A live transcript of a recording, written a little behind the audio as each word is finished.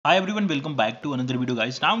Hi everyone, welcome back to another video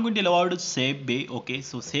guys. Now I'm going to tell about Save Bay. Okay,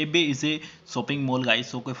 so Save Bay is a shopping mall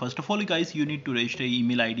guys. Okay, first of all guys, you need to register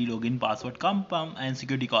email ID, login, password, confirm and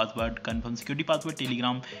security password, confirm security password,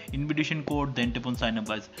 telegram, invitation code, then tap on sign up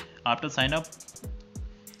guys. After sign up,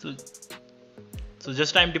 so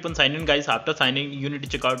just time tip on sign in guys. After signing you need to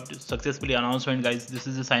check out successfully announcement guys. This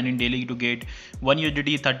is a sign in daily to get 1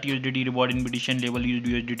 USDT, 30 USDT reward invitation level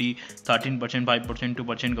USDT, 13%, 5%,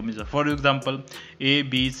 2% commission. For example, A,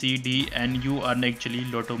 B, C, D and you earn actually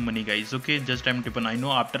lot of money guys. Okay, just time tip on. I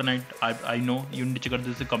know after night I know you need to check out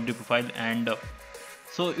this company profile and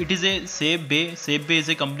so it is a Save Bay. Save Bay is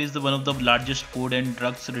a company is one of the largest food and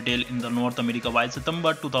drugs retail in the North America. By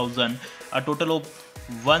September 2000, a total of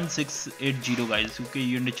 1680 guys. Okay,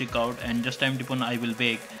 you need to check out and just time tip on I will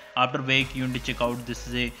bake. After bake, you need to check out this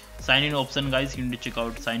is a sign in option guys. You need to check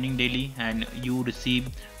out signing daily and you receive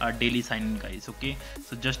a daily sign in guys. Okay,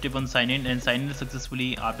 so just tip on sign in and sign in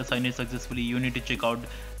successfully. After sign in successfully, you need to check out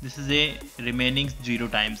this is a remaining 0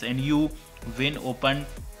 times and you win open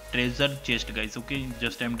treasure chest guys. Okay,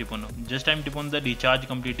 just time tip on the recharge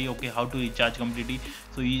completely. Okay, how to recharge completely?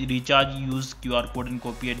 So you recharge, use QR code and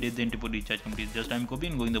copy address, then tip on recharge complete. Just time copy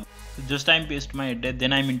and going the so just time paste my address,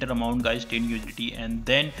 then I'm enter amount guys 10 USDT and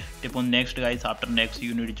then tip on next guys. After next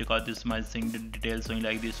you need to check out this my thing details showing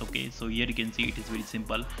like this. Okay, so here you can see it is very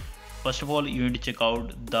simple. First of all you need to check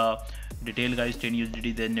out the detail guys 10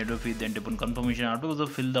 USDT, then network fee, then tip on confirmation. After also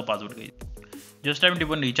fill the password guys. Just time tip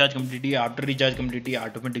on recharge completely. After recharge completely,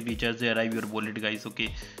 automatic recharge they arrive your wallet guys.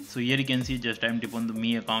 Okay, so here you can see just time tip on the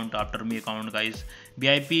me account. After me account guys,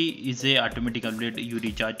 VIP is a automatic update. You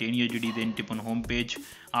recharge 10 USDT, then tip on home page.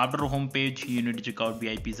 After home page you need to check out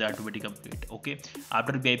VIP is automatic upgrade. Okay,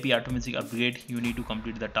 after VIP automatic upgrade you need to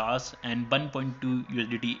complete the task and 1.2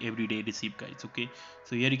 USDT every day receive guys. Okay,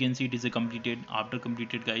 so here you can see it is a completed. After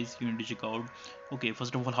completed guys you need to check out. Okay,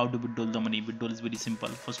 first of all how to withdraw the money. Withdrawal is very simple.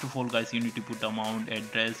 First of all guys, you need to put amount,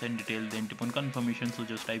 address and detail, then tip on confirmation. So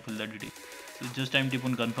just type all the detail. So just time tip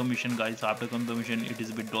on confirmation guys. After confirmation it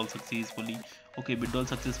is withdrawal successfully. Okay, withdrawal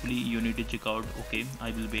successfully, you need to check out. Okay,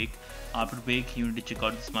 I will bake. After bake you need to check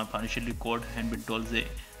out this my financial record and withdrawals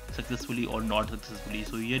successfully or not successfully.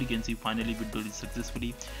 So here you can see finally withdrawal is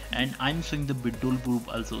successfully and I'm showing the withdrawal proof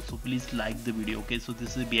also, so please like the video. Okay, so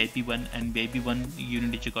this is VIP1 and VIP1 you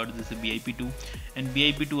need to check out. This is VIP2 and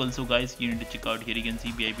VIP2 also guys you need to check out. Here you can see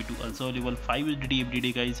VIP2 also level 5 USDT every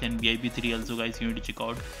day guys, and VIP3 also guys you need to check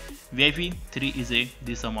out. VIP3 is a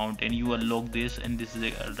this amount and you unlock this, and this is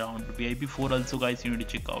a around. VIP4 also guys you need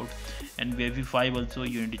to check out, and VIP5 also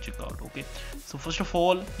you need to check out. Okay, so first of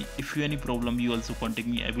all if you any problem you also contact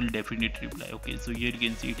me, I will definitely reply. Okay, so here you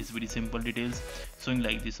can see it is very simple details showing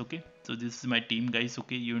like this. Okay, so this is my team guys.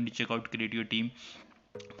 Okay, you need to check out create your team.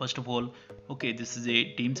 First of all, okay, this is a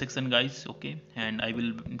team section guys. Okay, and I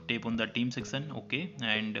will tap on the team section. Okay,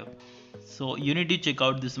 and so you need to check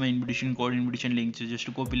out this is my invitation code, invitation link. So just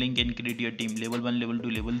to copy link and create your team. Level 1, level 2,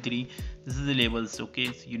 level 3. This is the levels. Okay,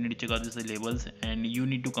 so you need to check out this is the levels and you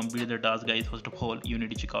need to complete the task guys. First of all you need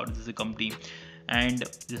to check out this is a company and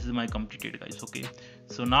this is my completed guys. Okay,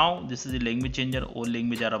 so now this is a language changer. All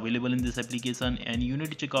language are available in this application and you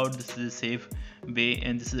need to check out this is a safe way,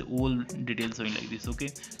 and this is all details showing like this. Okay,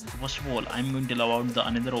 so first of all I'm going to allow out the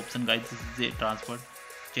another option guys. This is a transfer,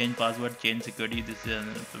 change password, change security. This is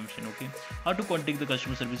another information. Okay, how to contact the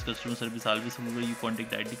customer service. Customer service always whenever you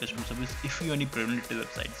contact ID customer service if you any problem with the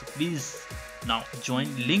website. So please now join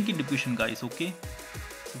link in description guys. Okay,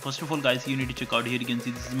 so first of all guys you need to check out. Here you can see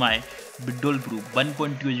this is my withdrawal proof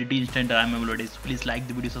 1.2 USDT instant RAM. So please like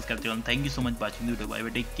the video, subscribe the channel. Thank you so much for watching the video. Bye bye,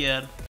 take care.